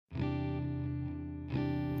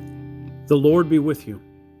The Lord be with you.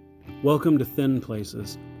 Welcome to Thin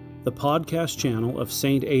Places, the podcast channel of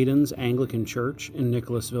St. Aidan's Anglican Church in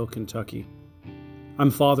Nicholasville, Kentucky. I'm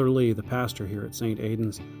Father Lee, the pastor here at St.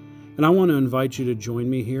 Aidan's, and I want to invite you to join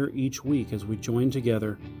me here each week as we join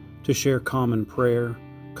together to share common prayer,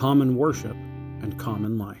 common worship, and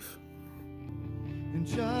common life. And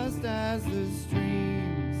just as the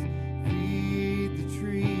streams feed the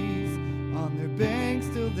trees on their banks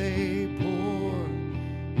till they pour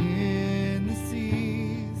in the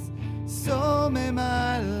seas, so may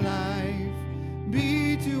my life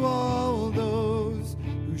be to all those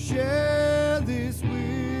who share this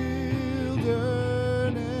wilderness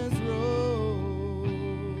road.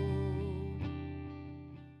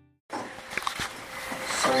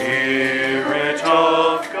 Spirit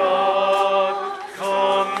of God,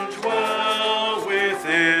 come dwell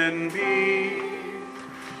within me.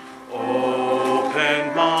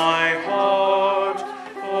 Open my heart,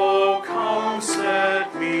 oh come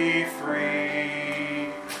set me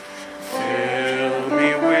free. Fill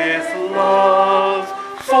me with love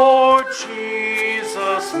for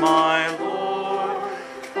Jesus my Lord.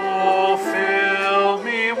 Oh, fill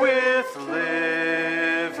me with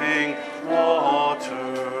living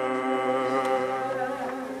water.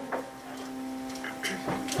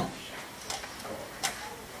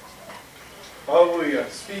 Hallelujah.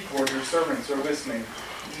 Speak, Lord, your servants are listening.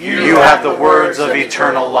 You have the words of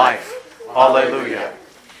eternal life. Hallelujah.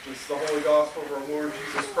 This is the Holy Gospel of our Lord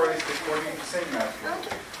Jesus Christ according to St. Matthew.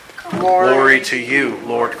 Glory to you,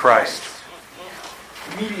 Lord Christ.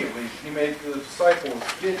 Immediately he made the disciples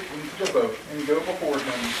get into the boat and go before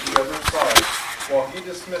him to the other side, while he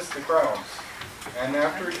dismissed the crowds. And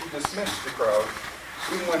after he dismissed the crowd,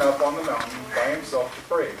 he went up on the mountain by himself to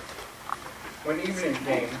pray. When evening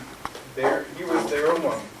came, he was there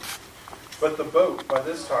alone. But the boat by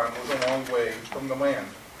this time was a long way from the land,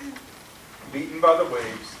 beaten by the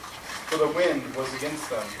waves, for the wind was against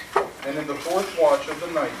them. And in the fourth watch of the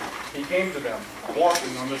night he came to them,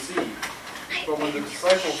 walking on the sea. But when the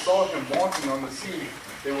disciples saw him walking on the sea,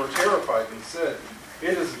 they were terrified and said,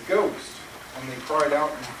 "It is a ghost." And they cried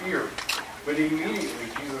out in fear. But immediately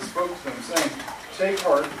Jesus spoke to them, saying, "Take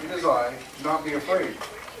heart, it is I, do not be afraid."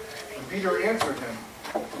 And Peter answered him,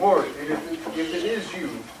 "Lord, if it is you,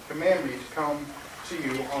 command me to come to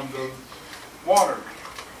you on the water."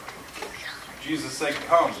 Jesus said,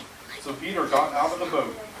 "Come." So Peter got out of the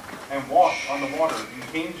boat and walked on the water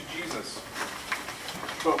and came to Jesus.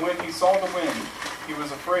 But when he saw the wind, he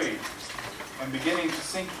was afraid, and beginning to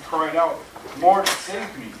sink, he cried out, "Lord,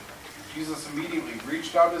 save me." Jesus immediately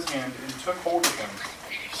reached out his hand and took hold of him,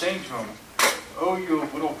 saying to him, "O you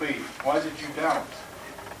of little faith, why did you doubt?"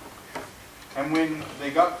 And when they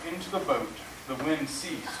got into the boat, the wind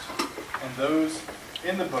ceased, and those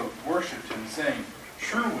in the boat worshipped him, saying,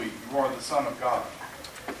 "Truly you are the Son of God."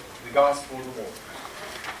 The Gospel of the Lord.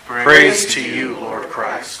 Praise to you, Lord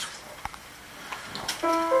Christ.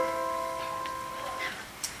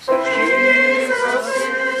 Jesus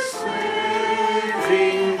is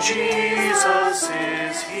living, Jesus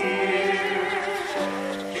is here.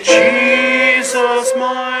 Jesus,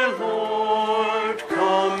 my Lord,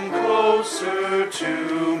 come closer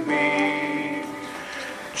to me.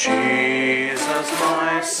 Jesus,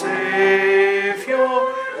 my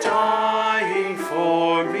Savior, dying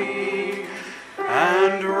for me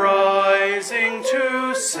and rising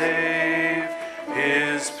to save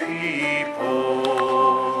his people.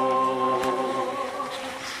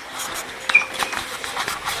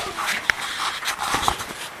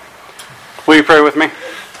 Will you pray with me?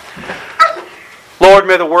 Lord,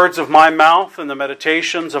 may the words of my mouth and the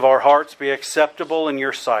meditations of our hearts be acceptable in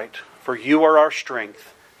your sight, for you are our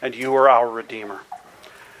strength and you are our Redeemer.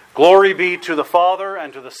 Glory be to the Father,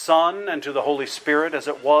 and to the Son, and to the Holy Spirit, as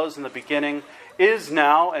it was in the beginning, is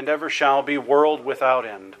now, and ever shall be, world without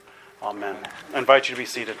end. Amen. I invite you to be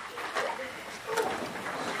seated.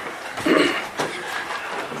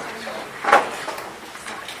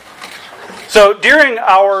 So during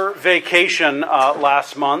our vacation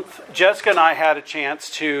last month, Jessica and I had a chance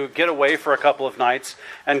to get away for a couple of nights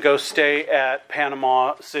and go stay at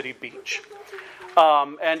Panama City Beach.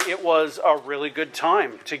 And it was a really good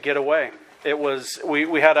time to get away. It was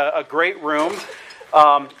we had a great room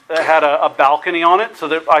that had a balcony on it so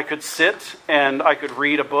that I could sit and I could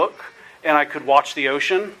read a book and I could watch the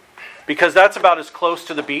ocean, because that's about as close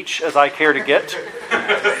to the beach as I care to get.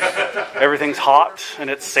 Everything's hot and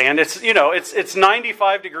it's sand. It's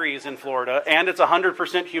 95 degrees in Florida and it's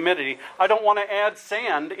 100% humidity. I don't want to add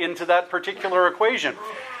sand into that particular equation.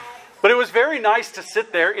 But it was very nice to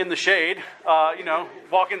sit there in the shade,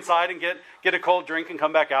 walk inside and get a cold drink and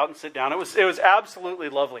come back out and sit down. It was absolutely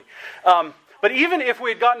lovely. But even if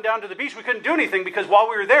we had gotten down to the beach, we couldn't do anything because while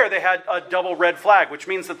we were there, they had a double red flag, which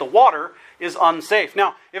means that the water is unsafe.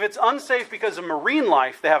 Now, if it's unsafe because of marine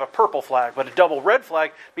life, they have a purple flag. But a double red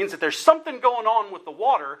flag means that there's something going on with the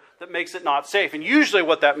water that makes it not safe. And usually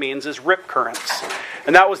what that means is rip currents.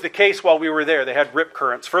 And that was the case while we were there. They had rip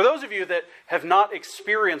currents. For those of you that have not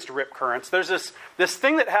experienced rip currents, there's this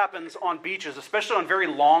thing that happens on beaches, especially on very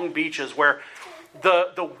long beaches, where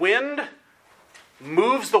the wind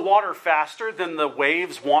moves the water faster than the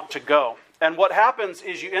waves want to go. And what happens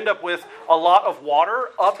is you end up with a lot of water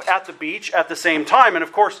up at the beach at the same time. And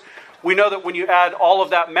of course, we know that when you add all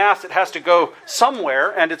of that mass, it has to go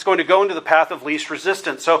somewhere, and it's going to go into the path of least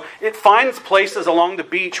resistance. So it finds places along the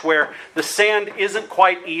beach where the sand isn't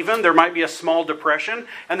quite even. There might be a small depression.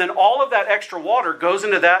 And then all of that extra water goes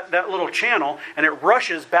into that little channel, and it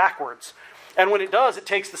rushes backwards. And when it does, it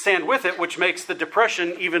takes the sand with it, which makes the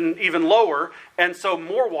depression even lower. And so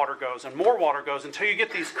more water goes until you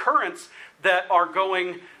get these currents that are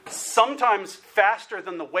going sometimes faster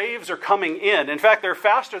than the waves are coming in. In fact, they're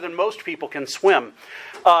faster than most people can swim.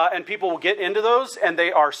 And people will get into those and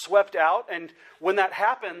they are swept out. And when that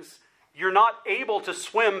happens, you're not able to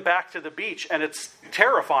swim back to the beach. And it's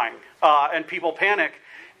terrifying. And people panic.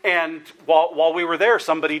 And while we were there,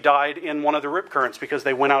 somebody died in one of the rip currents because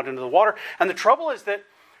they went out into the water. And the trouble is that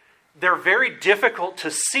they're very difficult to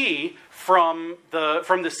see from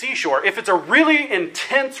the seashore. If it's a really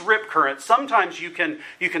intense rip current, sometimes you can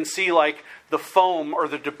see like the foam or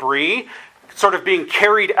the debris sort of being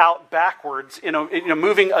carried out backwards,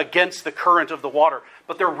 moving against the current of the water.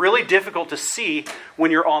 But they're really difficult to see when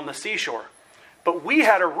you're on the seashore. But we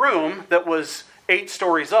had a room that was 8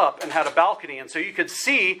 stories up and had a balcony. And so you could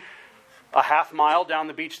see a half mile down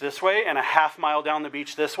the beach this way and a half mile down the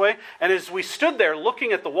beach this way. And as we stood there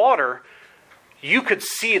looking at the water, you could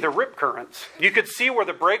see the rip currents. You could see where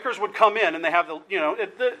the breakers would come in, and they have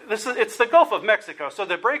it's the Gulf of Mexico, so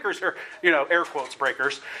the breakers are, air quotes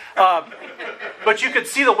breakers. But you could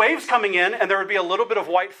see the waves coming in, and there would be a little bit of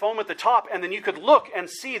white foam at the top, and then you could look and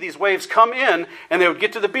see these waves come in, and they would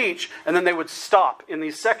get to the beach, and then they would stop in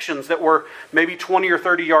these sections that were maybe 20 or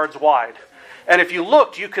 30 yards wide. And if you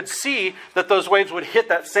looked, you could see that those waves would hit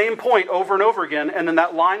that same point over and over again, and then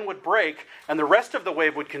that line would break, and the rest of the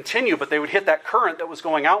wave would continue, but they would hit that current that was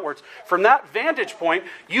going outwards. From that vantage point,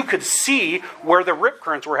 you could see where the rip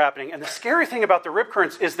currents were happening. And the scary thing about the rip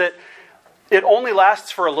currents is that it only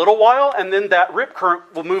lasts for a little while, and then that rip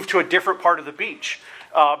current will move to a different part of the beach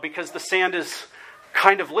because the sand is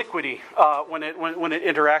kind of liquidy when it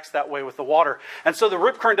interacts that way with the water. And so the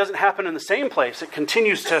rip current doesn't happen in the same place. It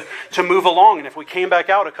continues to move along. And if we came back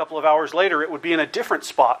out a couple of hours later, it would be in a different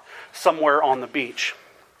spot somewhere on the beach.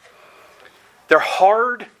 They're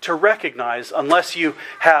hard to recognize unless you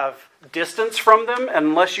have distance from them and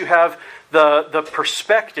unless you have the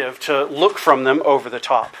perspective to look from them over the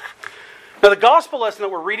top. Now, the gospel lesson that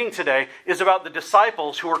we're reading today is about the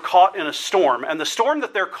disciples who are caught in a storm. And the storm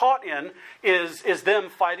that they're caught in is them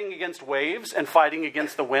fighting against waves and fighting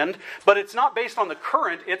against the wind. But it's not based on the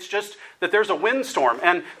current. It's just that there's a windstorm.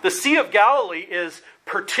 And the Sea of Galilee is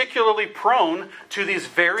particularly prone to these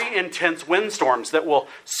very intense windstorms that will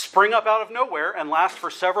spring up out of nowhere and last for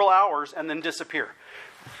several hours and then disappear.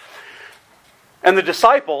 And the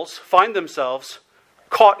disciples find themselves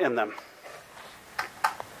caught in them.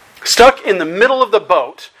 Stuck in the middle of the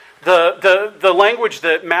boat. The language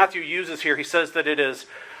that Matthew uses here, he says that it is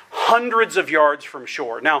hundreds of yards from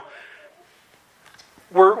shore. Now,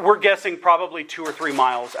 we're guessing probably 2 or 3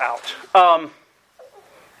 miles out.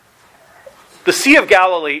 The Sea of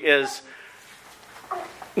Galilee is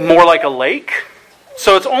more like a lake,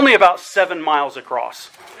 so it's only about 7 miles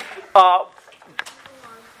across.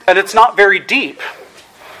 And it's not very deep.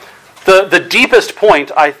 The deepest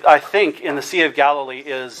point, I think, in the Sea of Galilee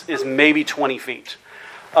is maybe 20 feet.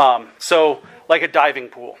 So, like a diving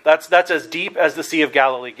pool. That's as deep as the Sea of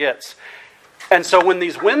Galilee gets. And so when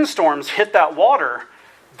these windstorms hit that water,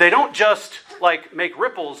 they don't just make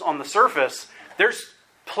ripples on the surface. There's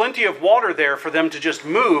plenty of water there for them to just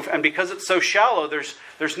move. And because it's so shallow,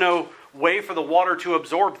 there's no way for the water to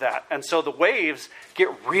absorb that. And so the waves get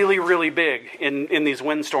really, really big in these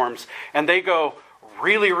windstorms. And they go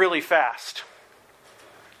really, really fast.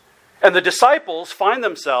 And the disciples find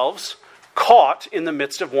themselves caught in the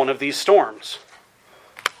midst of one of these storms.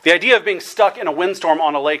 The idea of being stuck in a windstorm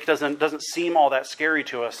on a lake doesn't seem all that scary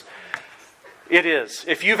to us. It is.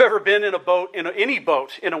 If you've ever been in a boat, any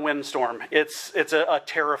boat in a windstorm, it's a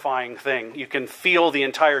terrifying thing. You can feel the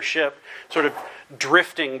entire ship sort of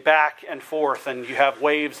drifting back and forth, and you have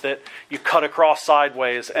waves that you cut across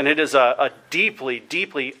sideways, and it is a deeply,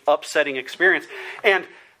 deeply upsetting experience. And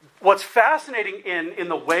what's fascinating in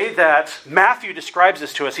the way that Matthew describes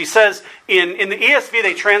this to us, he says in the ESV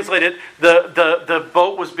they translate it, the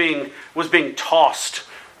boat was being tossed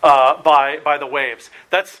by the waves.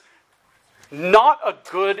 That's not a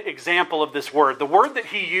good example of this word. The word that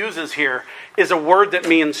he uses here is a word that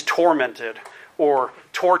means tormented or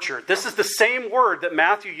tortured. This is the same word that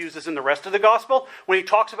Matthew uses in the rest of the gospel when he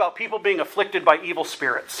talks about people being afflicted by evil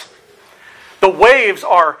spirits. The waves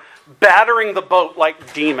are battering the boat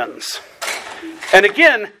like demons. And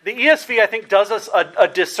again, the ESV, I think, does us a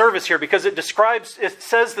disservice here because it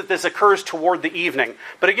says that this occurs toward the evening.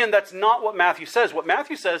 But again, that's not what Matthew says. What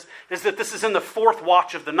Matthew says is that this is in the fourth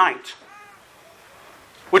watch of the night,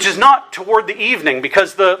 which is not toward the evening,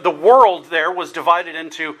 because the world there was divided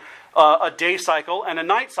into a day cycle and a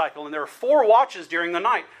night cycle. And there are 4 watches during the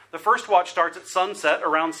night. The first watch starts at sunset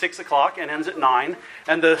around 6 o'clock and ends at 9.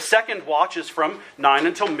 And the second watch is from 9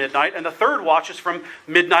 until midnight. And the third watch is from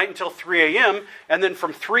midnight until 3 a.m. And then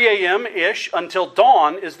from 3 a.m.-ish until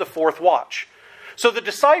dawn is the fourth watch. So the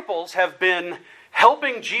disciples have been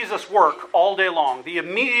helping Jesus work all day long. The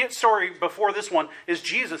immediate story before this one is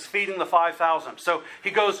Jesus feeding the 5,000. So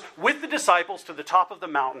he goes with the disciples to the top of the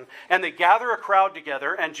mountain, and they gather a crowd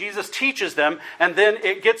together, and Jesus teaches them, and then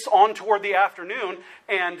it gets on toward the afternoon,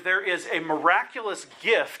 and there is a miraculous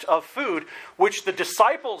gift of food, which the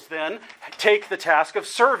disciples then take the task of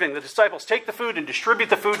serving. The disciples take the food and distribute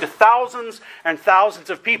the food to thousands and thousands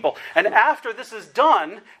of people. And after this is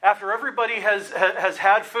done, after everybody has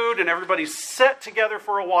had food and everybody's set together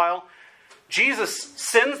for a while, Jesus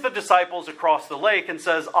sends the disciples across the lake and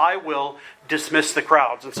says, I will dismiss the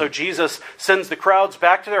crowds. And so Jesus sends the crowds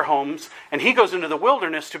back to their homes, and he goes into the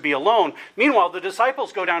wilderness to be alone. Meanwhile, the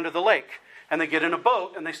disciples go down to the lake, and they get in a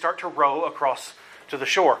boat, and they start to row across to the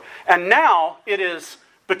shore. And now it is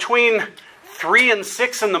between 3 and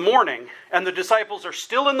 6 in the morning, and the disciples are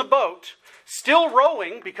still in the boat, still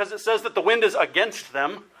rowing, because it says that the wind is against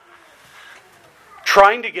them,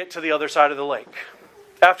 trying to get to the other side of the lake.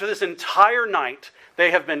 After this entire night,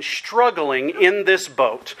 they have been struggling in this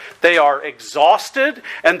boat. They are exhausted,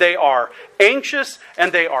 and they are anxious,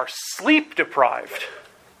 and they are sleep deprived.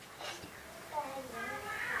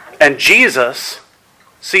 And Jesus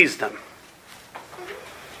sees them.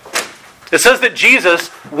 It says that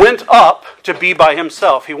Jesus went up to be by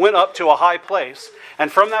himself. He went up to a high place.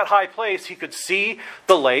 And from that high place, he could see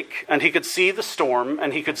the lake, and he could see the storm,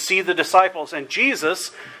 and he could see the disciples. And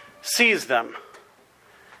Jesus sees them.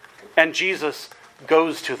 And Jesus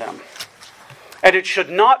goes to them. And it should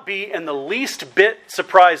not be in the least bit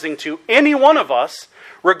surprising to any one of us,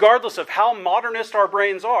 regardless of how modernist our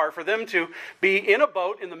brains are, for them to be in a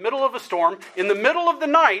boat in the middle of a storm, in the middle of the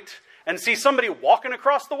night, and see somebody walking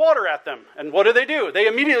across the water at them. And what do? They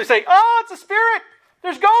immediately say, "Oh, it's a spirit!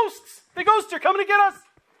 There's ghosts! The ghosts are coming to get us!"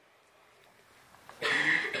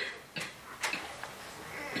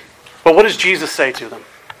 But what does Jesus say to them?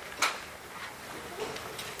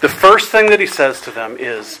 The first thing that he says to them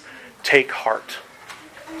is, "Take heart."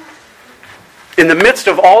 In the midst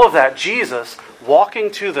of all of that, Jesus, walking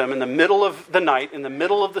to them in the middle of the night, in the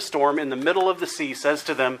middle of the storm, in the middle of the sea, says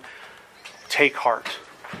to them, "Take heart."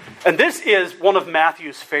 And this is one of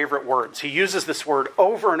Matthew's favorite words. He uses this word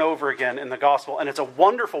over and over again in the gospel, and it's a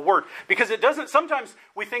wonderful word because it doesn't, sometimes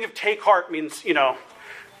we think of take heart means, you got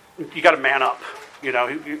to man up,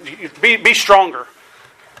 be stronger,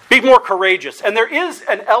 be more courageous. And there is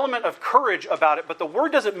an element of courage about it, but the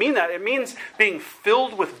word doesn't mean that. It means being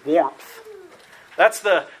filled with warmth. That's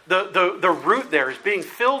the root there, is being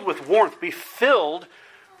filled with warmth. Be filled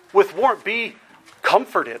with warmth. Be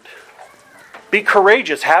comforted. Be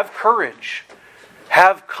courageous. Have courage.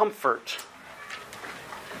 Have comfort.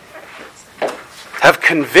 Have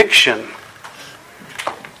conviction.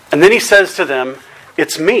 And then he says to them,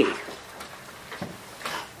 "It's me."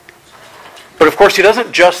 But of course, he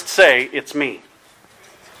doesn't just say, "It's me."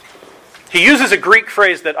 He uses a Greek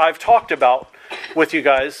phrase that I've talked about with you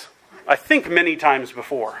guys, I think many times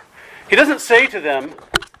before. He doesn't say to them,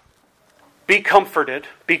 "Be comforted,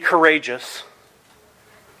 be courageous."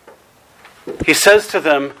 He says to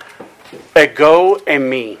them, "Ego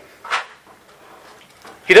eimi."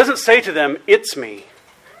 He doesn't say to them, "It's me."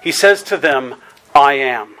 He says to them, "I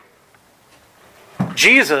am."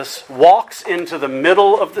 Jesus walks into the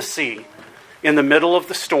middle of the sea, in the middle of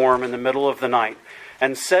the storm, in the middle of the night,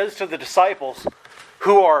 and says to the disciples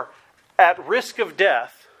who are at risk of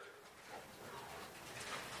death,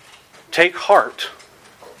 take heart.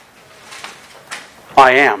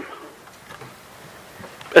 I am.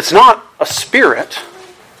 It's not a spirit.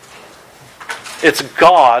 It's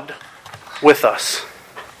God with us.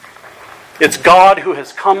 It's God who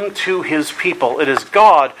has come to his people. It is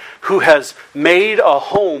God who has made a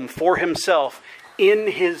home for himself in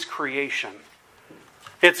his creation.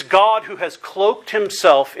 It's God who has cloaked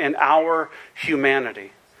himself in our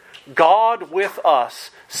humanity. God with us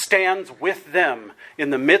stands with them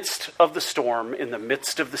in the midst of the storm, in the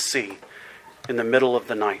midst of the sea, in the middle of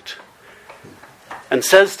the night, and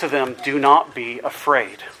says to them, do not be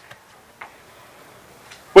afraid.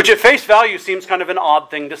 Which at face value seems kind of an odd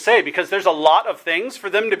thing to say, because there's a lot of things for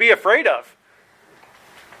them to be afraid of.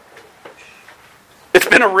 It's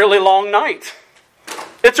been a really long night.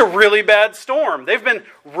 It's a really bad storm. They've been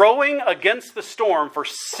rowing against the storm for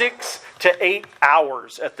 6 to 8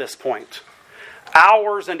 hours at this point.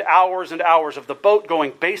 Hours and hours and hours of the boat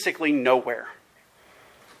going basically nowhere.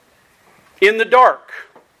 In the dark.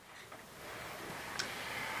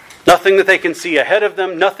 Nothing that they can see ahead of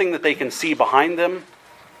them, nothing that they can see behind them.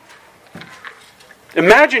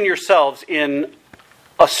 Imagine yourselves in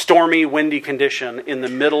a stormy, windy condition in the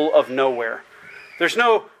middle of nowhere. There's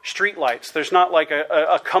no street lights. There's not like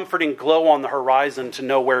a comforting glow on the horizon to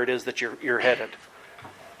know where it is that you're headed.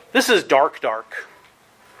 This is dark, dark.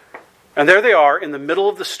 And there they are in the middle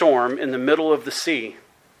of the storm, in the middle of the sea.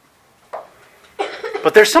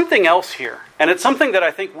 But there's something else here. And it's something that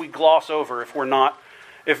I think we gloss over if we're not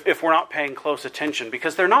paying close attention.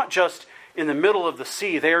 Because they're not just in the middle of the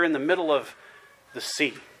sea. They are in the middle of the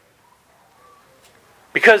sea.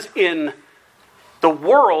 Because in the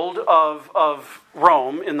world of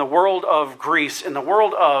Rome, in the world of Greece, in the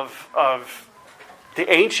world of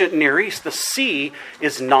the ancient Near East, the sea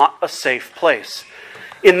is not a safe place.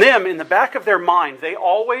 In them, in the back of their mind, they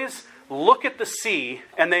always look at the sea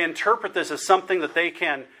and they interpret this as something that they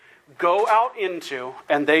can go out into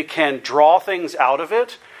and they can draw things out of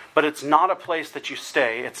it, but it's not a place that you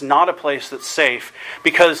stay. It's not a place that's safe,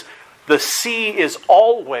 because the sea is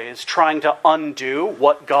always trying to undo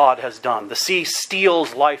what God has done. The sea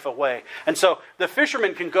steals life away. And so the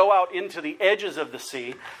fishermen can go out into the edges of the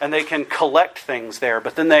sea and they can collect things there,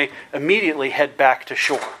 but then they immediately head back to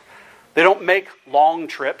shore. They don't make long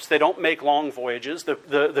trips. They don't make long voyages.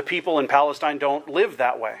 The people in Palestine don't live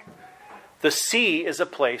that way. The sea is a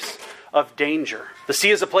place of danger. The sea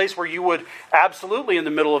is a place where you would absolutely, in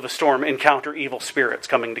the middle of a storm, encounter evil spirits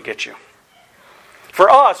coming to get you. For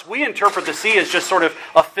us, we interpret the sea as just sort of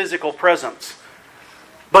a physical presence.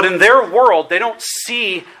 But in their world, they don't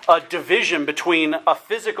see a division between a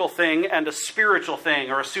physical thing and a spiritual thing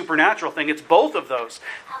or a supernatural thing. It's both of those.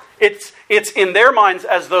 It's in their minds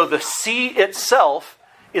as though the sea itself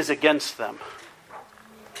is against them.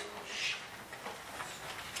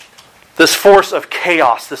 This force of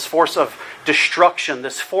chaos, this force of destruction,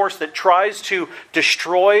 this force that tries to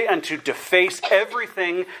destroy and to deface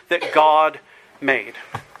everything that God made.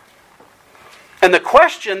 And the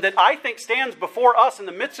question that I think stands before us in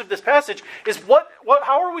the midst of this passage is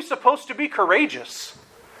how are we supposed to be courageous?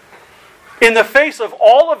 In the face of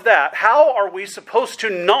all of that, how are we supposed to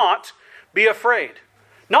not be afraid?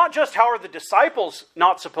 Not just how are the disciples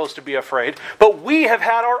not supposed to be afraid, but we have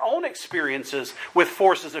had our own experiences with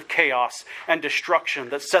forces of chaos and destruction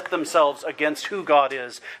that set themselves against who God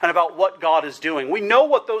is and about what God is doing. We know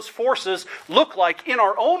what those forces look like in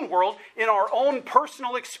our own world, in our own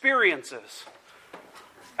personal experiences.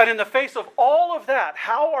 And in the face of all of that,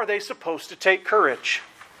 how are they supposed to take courage?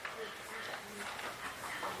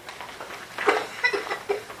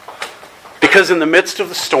 Because in the midst of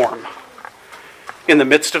the storm, in the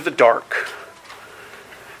midst of the dark,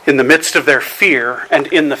 in the midst of their fear, and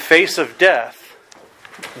in the face of death,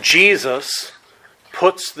 Jesus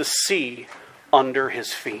puts the sea under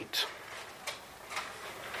his feet.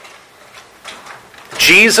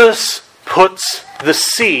 Jesus puts the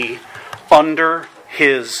sea under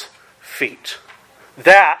his feet.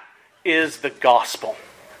 That is the gospel.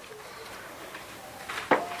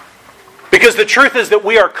 Because the truth is that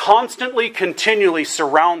we are constantly, continually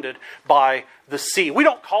surrounded by the sea. We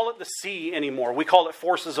don't call it the sea anymore. We call it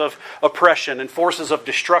forces of oppression and forces of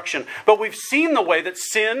destruction. But we've seen the way that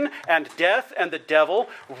sin and death and the devil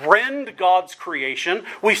rend God's creation.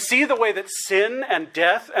 We see the way that sin and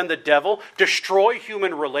death and the devil destroy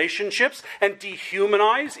human relationships and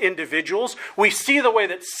dehumanize individuals. We see the way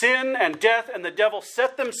that sin and death and the devil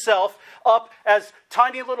set themselves up as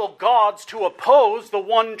tiny little gods to oppose the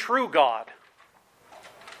one true God.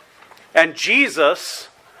 And Jesus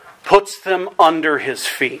puts them under his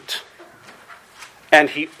feet.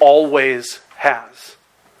 And he always has.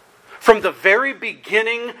 From the very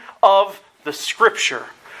beginning of the Scripture,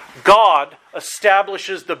 God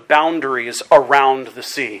establishes the boundaries around the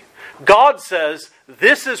sea. God says,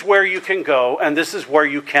 this is where you can go and this is where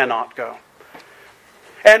you cannot go.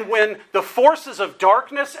 And when the forces of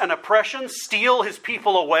darkness and oppression steal his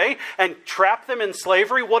people away and trap them in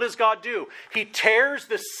slavery, what does God do? He tears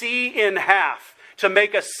the sea in half to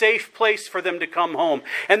make a safe place for them to come home.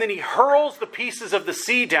 And then he hurls the pieces of the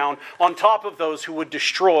sea down on top of those who would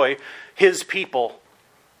destroy his people.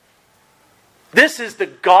 This is the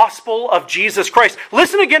gospel of Jesus Christ.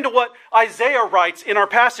 Listen again to what Isaiah writes in our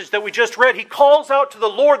passage that we just read. He calls out to the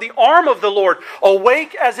Lord, the arm of the Lord,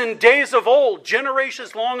 awake as in days of old,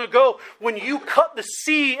 generations long ago, when you cut the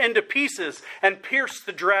sea into pieces and pierced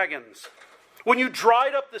the dragons. When you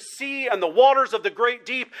dried up the sea and the waters of the great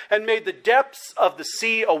deep and made the depths of the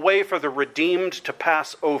sea a way for the redeemed to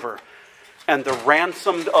pass over. And the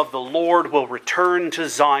ransomed of the Lord will return to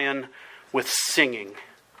Zion with singing.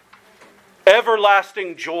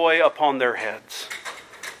 Everlasting joy upon their heads.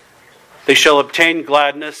 They shall obtain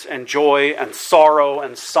gladness and joy, and sorrow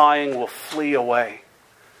and sighing will flee away.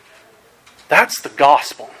 That's the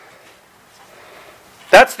gospel.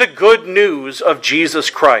 That's the good news of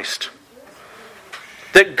Jesus Christ.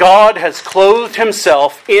 That God has clothed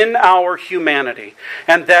himself in our humanity,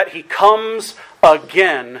 and that he comes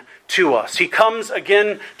again to us. He comes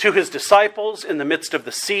again to his disciples in the midst of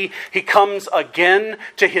the sea. He comes again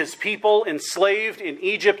to his people enslaved in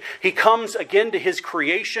Egypt. He comes again to his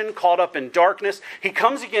creation caught up in darkness. He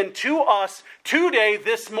comes again to us today,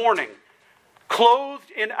 this morning,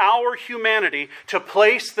 clothed in our humanity, to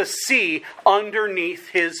place the sea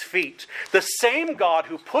underneath his feet. The same God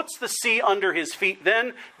who puts the sea under his feet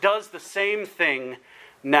then does the same thing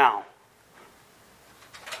now.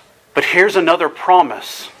 But here's another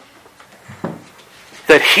promise.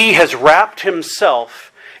 That he has wrapped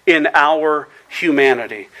himself in our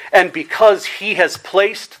humanity. And because he has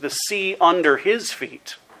placed the sea under his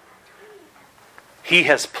feet, he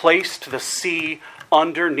has placed the sea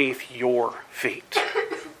underneath your feet.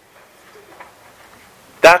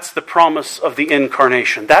 That's the promise of the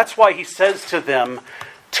incarnation. That's why he says to them,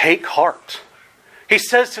 take heart. He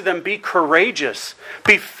says to them, be courageous.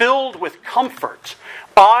 Be filled with comfort.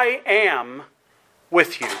 I am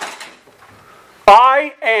with you.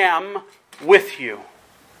 I am with you.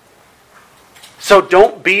 So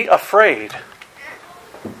don't be afraid.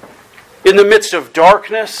 In the midst of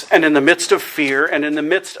darkness and in the midst of fear and in the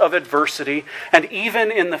midst of adversity and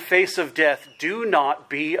even in the face of death, do not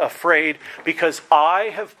be afraid, because I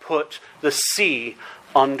have put the sea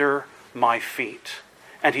under my feet.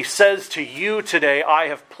 And he says to you today, I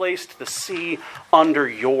have placed the sea under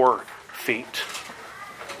your feet.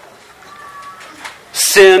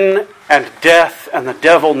 Sin and death and the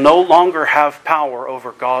devil no longer have power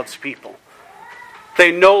over God's people.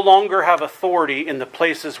 They no longer have authority in the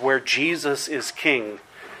places where Jesus is king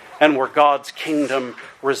and where God's kingdom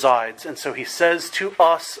resides. And so he says to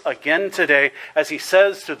us again today, as he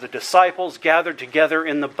says to the disciples gathered together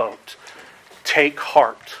in the boat, take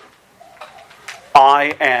heart.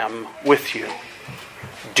 I am with you.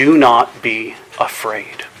 Do not be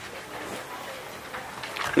afraid.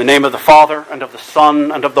 In the name of the Father, and of the Son,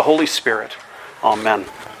 and of the Holy Spirit. Amen.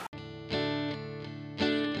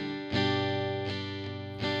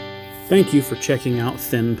 Thank you for checking out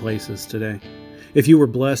Thin Places today. If you were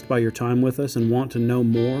blessed by your time with us and want to know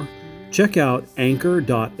more, check out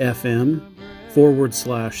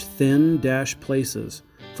anchor.fm/thin-places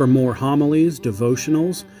for more homilies,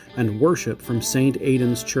 devotionals, and worship from St.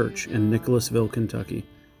 Aidan's Church in Nicholasville, Kentucky.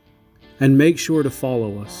 And make sure to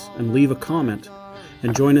follow us and leave a comment.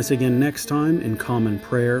 And join us again next time in common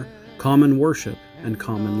prayer, common worship, and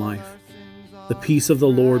common life. The peace of the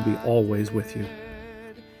Lord be always with you.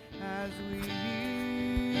 As we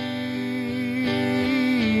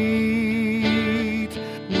eat,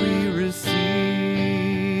 we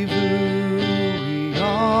receive who we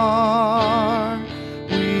are.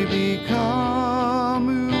 We become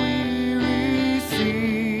who we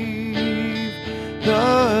receive.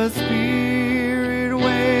 The Spirit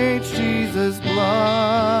waits Jesus'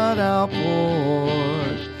 blood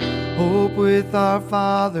outpoured. Hope with our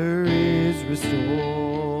Father is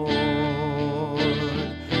restored.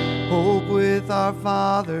 Hope with our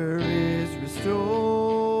Father is restored.